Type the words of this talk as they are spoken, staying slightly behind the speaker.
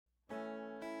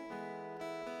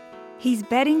He's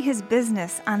betting his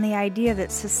business on the idea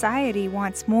that society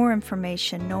wants more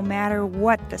information no matter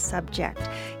what the subject.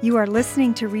 You are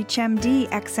listening to ReachMD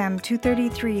XM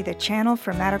 233, the channel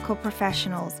for medical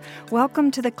professionals.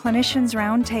 Welcome to the Clinicians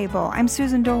Roundtable. I'm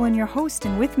Susan Dolan, your host,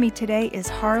 and with me today is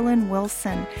Harlan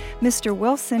Wilson. Mr.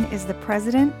 Wilson is the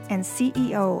president and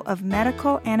CEO of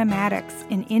Medical Animatics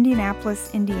in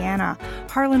Indianapolis, Indiana.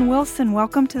 Harlan Wilson,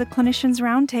 welcome to the Clinicians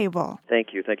Roundtable.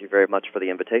 Thank you. Thank you very much for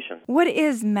the invitation. What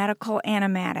is Medical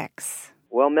Animatics?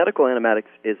 Well, Medical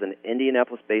Animatics is an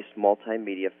Indianapolis-based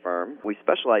multimedia firm. We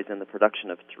specialize in the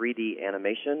production of 3D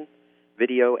animation,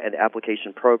 video, and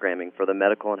application programming for the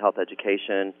medical and health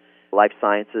education, life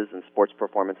sciences, and sports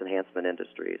performance enhancement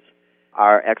industries.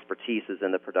 Our expertise is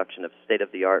in the production of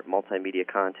state-of-the-art multimedia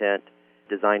content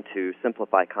designed to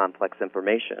simplify complex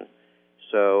information.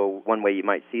 So one way you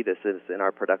might see this is in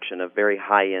our production of very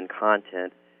high-end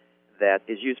content that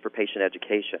is used for patient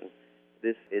education.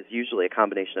 This is usually a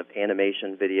combination of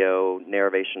animation, video,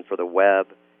 narration for the web,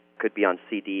 could be on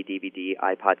CD, DVD,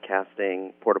 iPod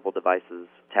casting, portable devices,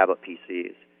 tablet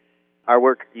PCs. Our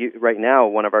work right now,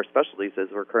 one of our specialties is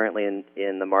we're currently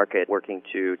in the market working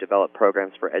to develop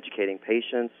programs for educating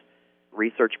patients,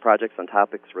 research projects on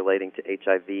topics relating to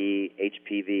HIV,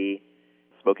 HPV,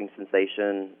 smoking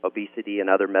cessation, obesity, and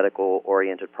other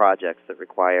medical-oriented projects that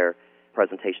require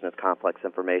presentation of complex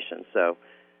information. So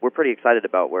we're pretty excited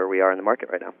about where we are in the market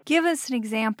right now. Give us an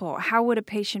example. How would a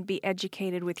patient be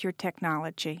educated with your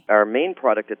technology? Our main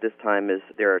product at this time is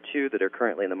there are two that are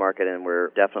currently in the market, and we're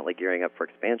definitely gearing up for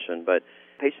expansion, but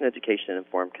patient education and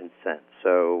informed consent.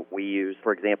 So we use,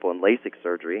 for example, in LASIK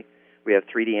surgery, we have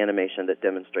 3D animation that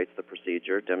demonstrates the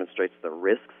procedure, demonstrates the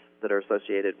risks that are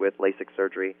associated with LASIK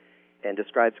surgery, and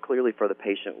describes clearly for the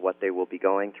patient what they will be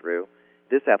going through.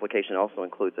 This application also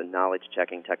includes a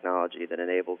knowledge-checking technology that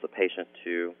enables the patient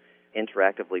to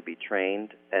interactively be trained,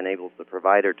 enables the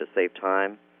provider to save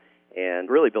time, and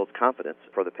really builds confidence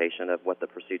for the patient of what the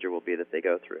procedure will be that they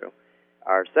go through.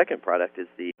 Our second product is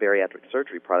the bariatric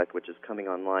surgery product, which is coming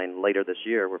online later this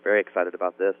year. We're very excited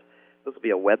about this. This will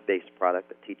be a web-based product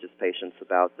that teaches patients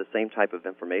about the same type of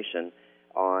information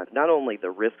on not only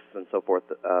the risks and so forth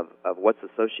of what's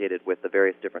associated with the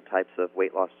various different types of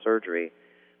weight loss surgery,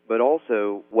 but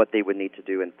also what they would need to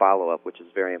do in follow-up, which is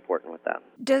very important with them.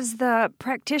 Does the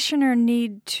practitioner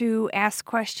need to ask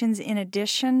questions in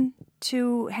addition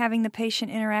to having the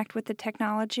patient interact with the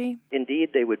technology? Indeed,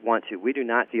 they would want to. We do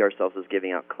not see ourselves as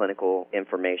giving out clinical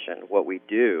information. What we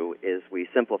do is we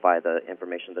simplify the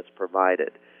information that's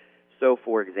provided. So,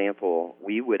 for example,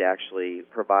 we would actually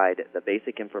provide the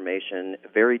basic information,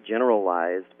 very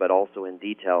generalized, but also in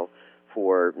detail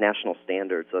for national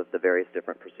standards of the various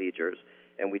different procedures.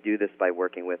 And we do this by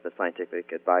working with the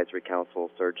Scientific Advisory Council,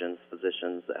 surgeons,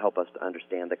 physicians that help us to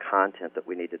understand the content that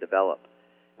we need to develop.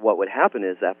 What would happen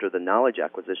is after the knowledge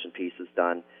acquisition piece is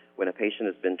done, when a patient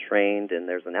has been trained and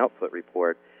there's an output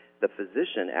report, the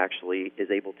physician actually is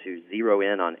able to zero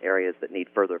in on areas that need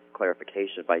further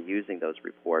clarification by using those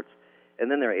reports.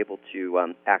 And then they're able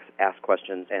to ask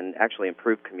questions and actually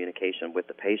improve communication with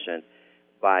the patient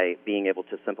by being able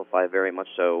to simplify very much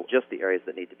so just the areas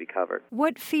that need to be covered.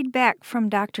 What feedback from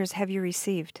doctors have you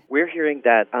received? We're hearing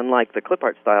that unlike the clip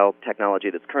art style technology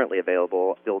that's currently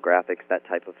available, still graphics, that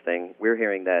type of thing, we're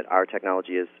hearing that our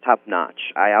technology is top-notch.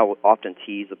 I often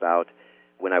tease about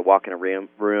when I walk in a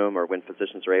room or when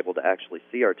physicians are able to actually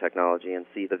see our technology and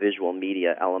see the visual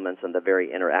media elements and the very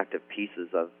interactive pieces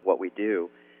of what we do,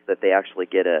 that they actually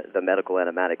get the medical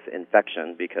animatics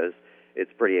infection because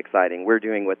it's pretty exciting. We're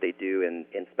doing what they do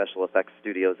in special effects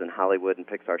studios in Hollywood and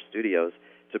Pixar studios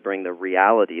to bring the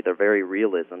reality, the very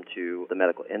realism to the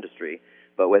medical industry,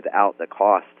 but without the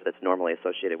cost that's normally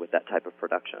associated with that type of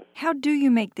production. How do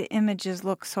you make the images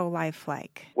look so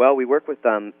lifelike? Well, we work with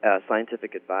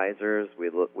scientific advisors,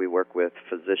 we work with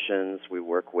physicians, we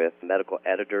work with medical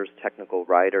editors, technical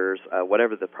writers,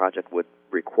 whatever the project would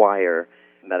require,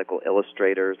 medical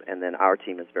illustrators, and then our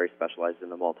team is very specialized in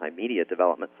the multimedia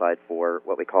development side for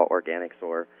what we call organics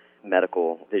or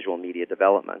medical visual media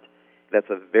development. That's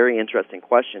a very interesting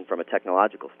question from a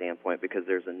technological standpoint because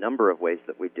there's a number of ways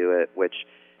that we do it, which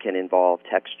can involve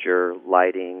texture,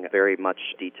 lighting, very much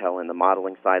detail in the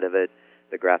modeling side of it,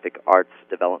 the graphic arts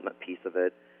development piece of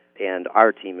it. And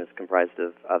our team is comprised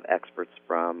of experts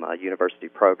from university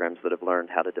programs that have learned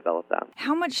how to develop that.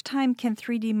 How much time can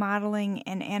 3D modeling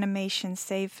and animation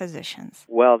save physicians?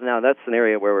 Well, now that's an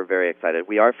area where we're very excited.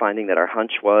 We are finding that our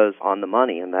hunch was on the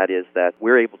money, and that is that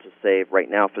we're able to save,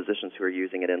 right now, physicians who are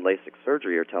using it in LASIK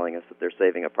surgery are telling us that they're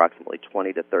saving approximately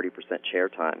 20 to 30% chair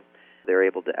time. They're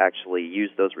able to actually use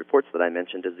those reports that I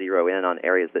mentioned to zero in on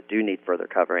areas that do need further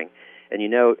covering. And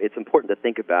it's important to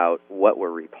think about what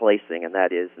we're replacing, and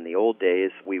that is, in the old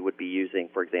days, we would be using,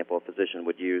 for example, a physician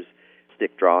would use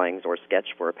stick drawings or sketch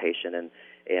for a patient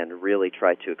and really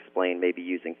try to explain, maybe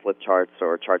using flip charts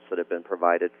or charts that have been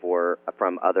provided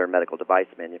from other medical device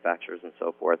manufacturers and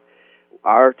so forth.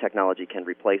 Our technology can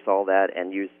replace all that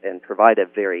and provide a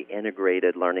very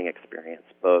integrated learning experience,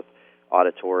 both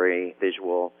auditory,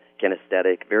 visual,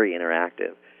 kinesthetic, very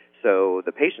interactive. So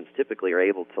the patients typically are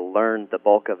able to learn the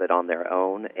bulk of it on their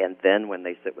own, and then when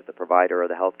they sit with the provider or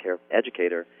the healthcare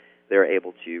educator, they're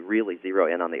able to really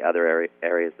zero in on the other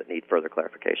areas that need further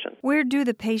clarification. Where do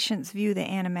the patients view the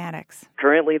animatics?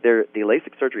 Currently, the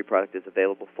LASIK surgery product is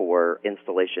available for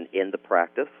installation in the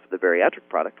practice. The bariatric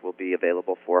product will be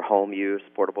available for home use,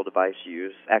 portable device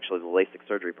use. Actually, the LASIK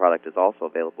surgery product is also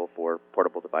available for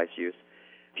portable device use.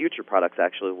 Future products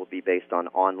actually will be based on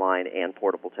online and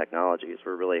portable technologies.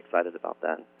 We're really excited about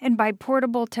that. And by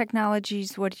portable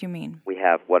technologies, what do you mean? We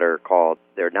have what are called,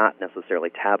 they're not necessarily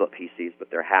tablet PCs,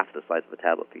 but they're half the size of a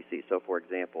tablet PC. So, for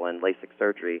example, in LASIK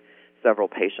surgery, several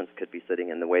patients could be sitting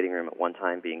in the waiting room at one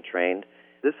time being trained.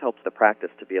 This helps the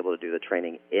practice to be able to do the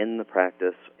training in the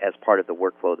practice as part of the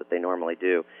workflow that they normally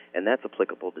do, and that's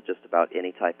applicable to just about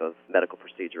any type of medical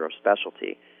procedure or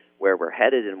specialty. Where we're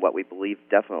headed and what we believe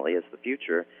definitely is the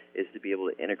future is to be able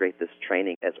to integrate this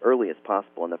training as early as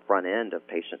possible in the front end of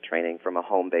patient training from a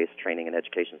home-based training and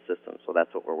education system. So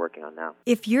that's what we're working on now.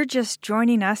 If you're just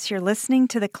joining us, you're listening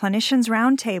to the Clinicians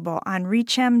Roundtable on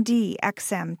ReachMD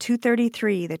XM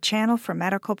 233, the channel for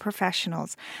medical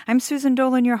professionals. I'm Susan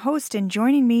Dolan, your host, and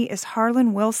joining me is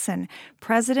Harlan Wilson,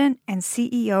 President and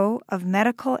CEO of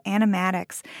Medical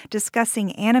Animatics,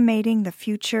 discussing animating the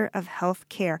future of health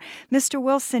care. Mr.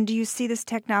 Wilson, do you see this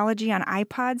technology on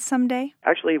iPods someday?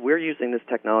 Actually, we're using this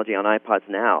technology on iPods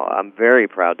now. I'm very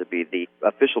proud to be the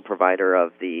official provider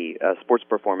of the sports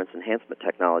performance enhancement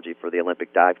technology for the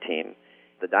Olympic dive team.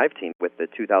 The dive team, with the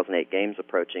 2008 Games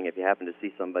approaching, if you happen to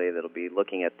see somebody that'll be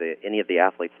looking at any of the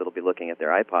athletes that'll be looking at their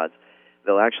iPods,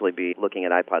 they'll actually be looking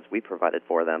at iPods we provided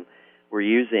for them. We're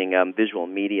using visual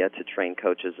media to train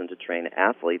coaches and to train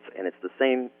athletes, and it's the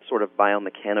same sort of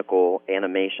biomechanical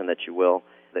animation that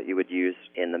you would use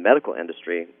in the medical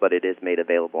industry, but it is made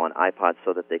available on iPods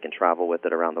so that they can travel with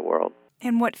it around the world.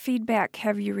 And what feedback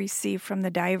have you received from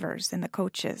the divers and the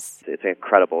coaches? It's an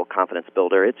incredible confidence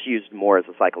builder. It's used more as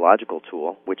a psychological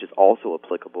tool, which is also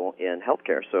applicable in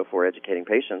healthcare. So if we're educating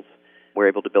patients, we're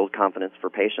able to build confidence for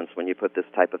patients when you put this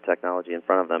type of technology in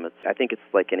front of them. I think it's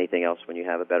like anything else. When you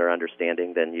have a better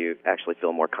understanding, then you actually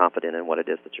feel more confident in what it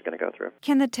is that you're going to go through.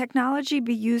 Can the technology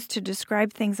be used to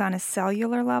describe things on a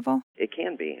cellular level? It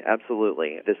can be,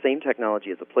 absolutely. The same technology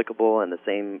is applicable, and the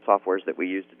same softwares that we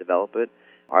use to develop it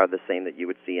are the same that you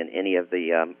would see in any of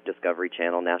the Discovery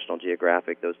Channel, National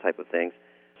Geographic, those type of things.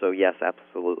 So yes,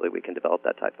 absolutely, we can develop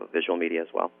that type of visual media as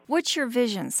well. What's your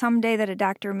vision? Someday that a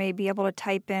doctor may be able to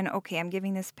type in, okay, I'm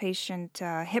giving this patient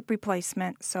hip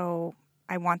replacement, so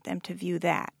I want them to view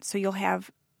that. So you'll have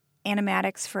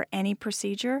animatics for any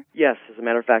procedure? Yes, as a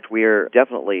matter of fact, we're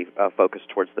definitely focused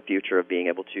towards the future of being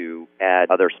able to add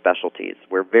other specialties.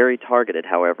 We're very targeted,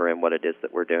 however, in what it is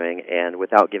that we're doing, and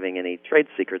without giving any trade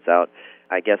secrets out,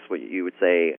 I guess what you would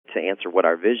say to answer what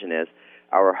our vision is,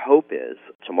 our hope is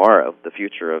tomorrow, the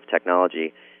future of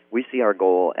technology. We see our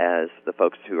goal as the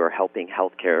folks who are helping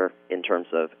healthcare in terms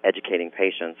of educating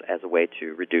patients as a way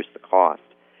to reduce the cost.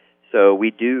 So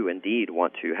we do indeed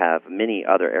want to have many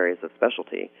other areas of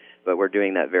specialty, but we're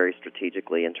doing that very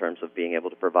strategically in terms of being able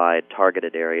to provide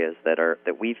targeted areas that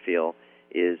we feel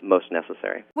is most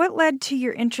necessary. What led to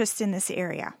your interest in this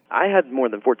area? I had more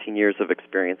than 14 years of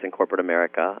experience in corporate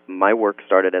America. My work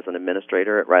started as an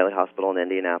administrator at Riley Hospital in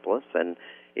Indianapolis and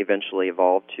eventually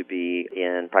evolved to be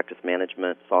in practice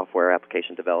management, software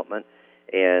application development,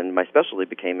 and my specialty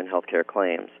became in healthcare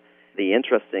claims. The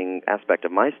interesting aspect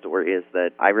of my story is that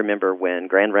I remember when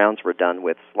grand rounds were done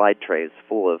with slide trays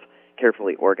full of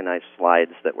carefully organized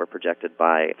slides that were projected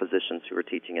by physicians who were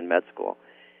teaching in med school,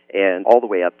 and all the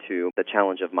way up to the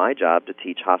challenge of my job to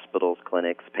teach hospitals,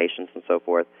 clinics, patients, and so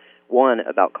forth, one,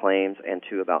 about claims, and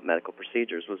two, about medical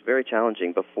procedures, was very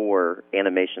challenging before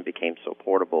animation became so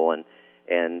portable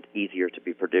and easier to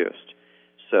be produced.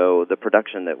 So the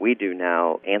production that we do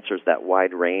now answers that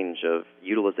wide range of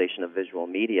utilization of visual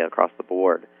media across the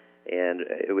board, and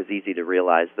it was easy to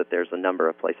realize that there's a number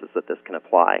of places that this can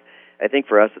apply. I think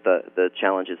for us, the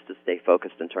challenge is to stay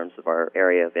focused in terms of our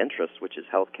area of interest, which is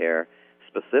healthcare,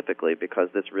 specifically because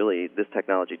this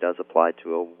technology does apply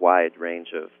to a wide range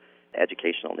of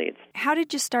educational needs. How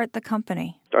did you start the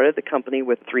company? Started the company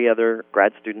with 3 other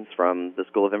grad students from the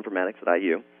School of Informatics at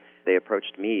IU. They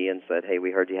approached me and said, hey,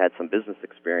 we heard you had some business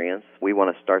experience. We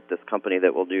want to start this company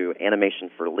that will do animation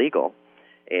for legal.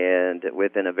 And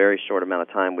within a very short amount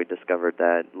of time, we discovered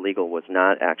that legal was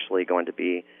not actually going to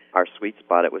be our sweet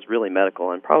spot. It was really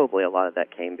medical, and probably a lot of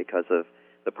that came because of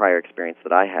the prior experience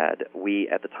that I had. We,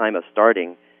 at the time of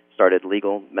started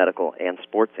legal, medical, and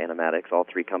sports animatics, all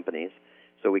three companies.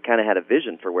 So we kind of had a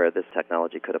vision for where this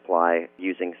technology could apply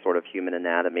using sort of human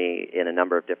anatomy in a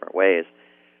number of different ways.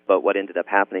 But what ended up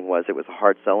happening was it was a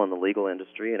hard sell in the legal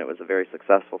industry, and it was a very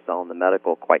successful sell in the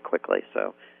medical quite quickly.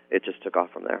 So it just took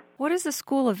off from there. What is the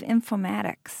School of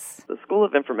Informatics? The School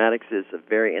of Informatics is a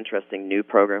very interesting new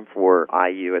program for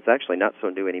IU. It's actually not so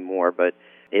new anymore, but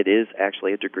it is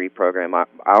actually a degree program.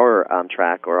 Our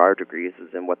track, or our degrees,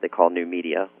 is in what they call new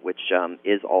media, which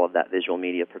is all of that visual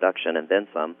media production and then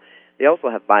some. They also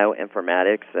have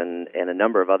bioinformatics and a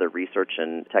number of other research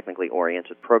and technically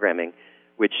oriented programming,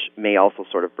 which may also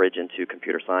sort of bridge into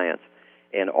computer science.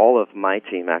 And all of my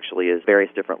team actually is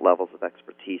various different levels of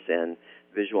expertise in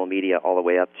visual media all the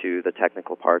way up to the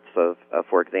technical parts of,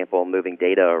 for example, moving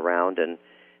data around and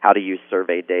how to use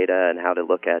survey data and how to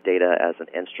look at data as an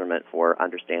instrument for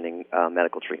understanding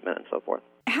medical treatment and so forth.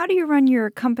 How do you run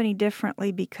your company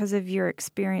differently because of your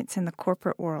experience in the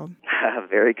corporate world?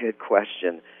 Very good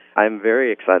question. I'm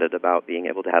very excited about being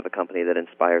able to have a company that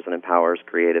inspires and empowers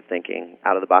creative thinking,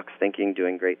 out-of-the-box thinking,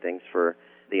 doing great things for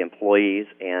the employees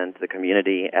and the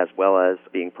community, as well as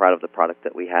being proud of the product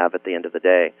that we have at the end of the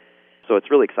day. So it's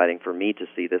really exciting for me to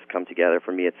see this come together.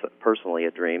 For me, it's personally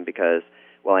a dream because,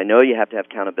 well, I know you have to have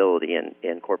accountability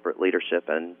in corporate leadership,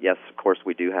 and yes, of course,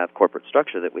 we do have corporate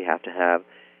structure that we have to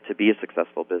be a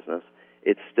successful business.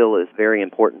 It still is very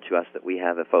important to us that we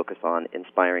have a focus on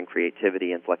inspiring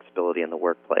creativity and flexibility in the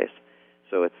workplace.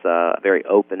 So it's a very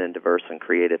open and diverse and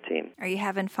creative team. Are you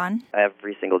having fun?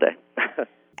 Every single day.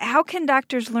 How can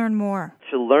doctors learn more?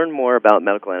 To learn more about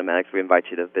medical animatics, we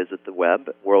invite you to visit the web,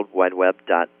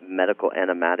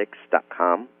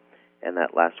 worldwideweb.medicalanimatics.com, and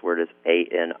that last word is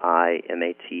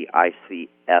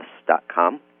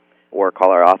ANIMATICS.com, or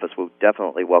call our office. We'll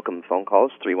definitely welcome phone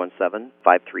calls,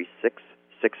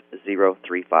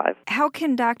 317-536-6035. How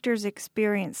can doctors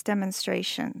experience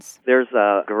demonstrations? There's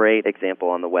a great example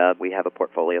on the web. We have a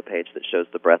portfolio page that shows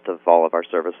the breadth of all of our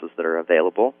services that are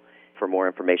available. For more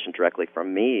information directly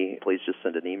from me, please just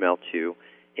send an email to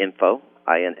info,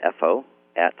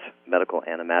 at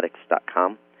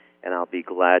medicalanimatics.com, and I'll be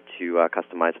glad to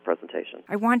customize a presentation.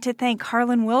 I want to thank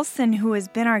Harlan Wilson, who has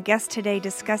been our guest today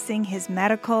discussing his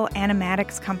medical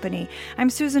animatics company. I'm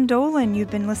Susan Dolan.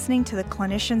 You've been listening to the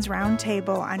Clinicians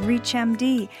Roundtable on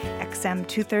ReachMD,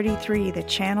 XM233, the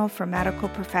channel for medical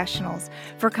professionals.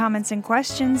 For comments and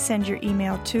questions, send your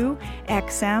email to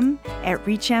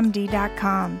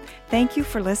xm@reachmd.com. Thank you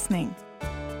for listening.